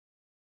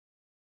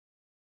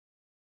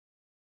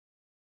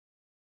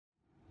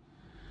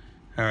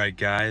Alright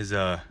guys,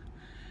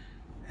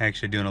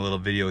 actually doing a little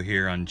video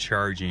here on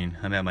charging.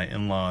 I'm at my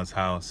in-laws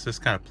house,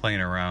 just kind of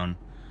playing around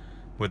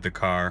with the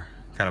car,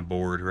 kind of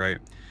bored, right?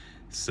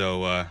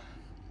 So I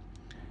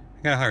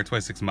got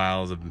 126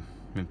 miles of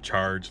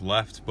charge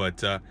left,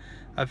 but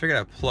I figured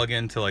I'd plug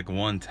into like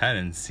 110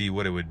 and see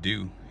what it would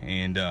do.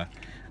 And I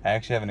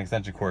actually have an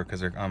extension cord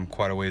because I'm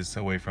quite a ways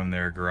away from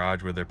their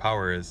garage where their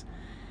power is.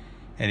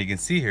 And you can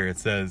see here it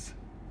says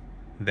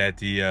that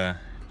the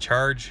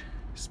charge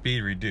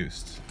speed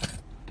reduced.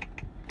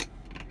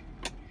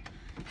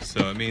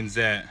 So it means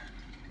that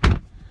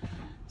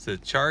it's a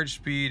charge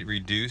speed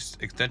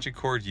reduced, extension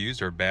cord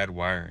used, or bad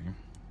wiring.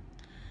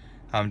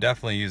 I'm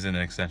definitely using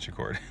an extension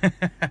cord.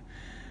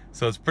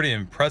 So it's pretty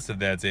impressive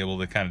that it's able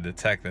to kind of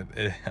detect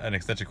that an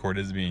extension cord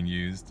is being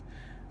used.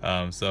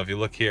 So if you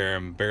look here,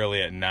 I'm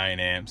barely at 9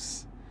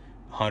 amps,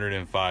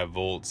 105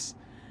 volts.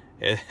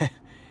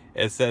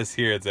 It says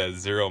here it's at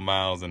 0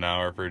 miles an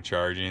hour for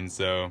charging,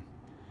 so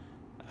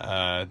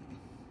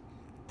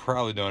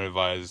probably don't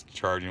advise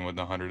charging with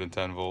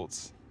 110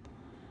 volts.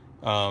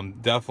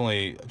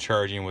 Definitely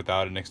charging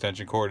without an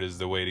extension cord is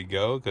the way to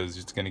go, because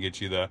it's going to get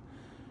you the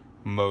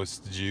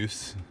most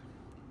juice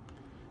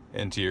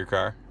into your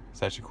car.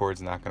 Extension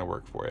cord's not going to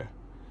work for you.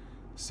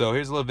 So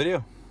here's a little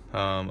video.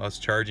 Us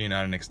charging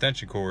on an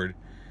extension cord.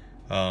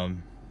 There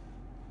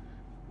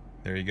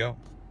you go.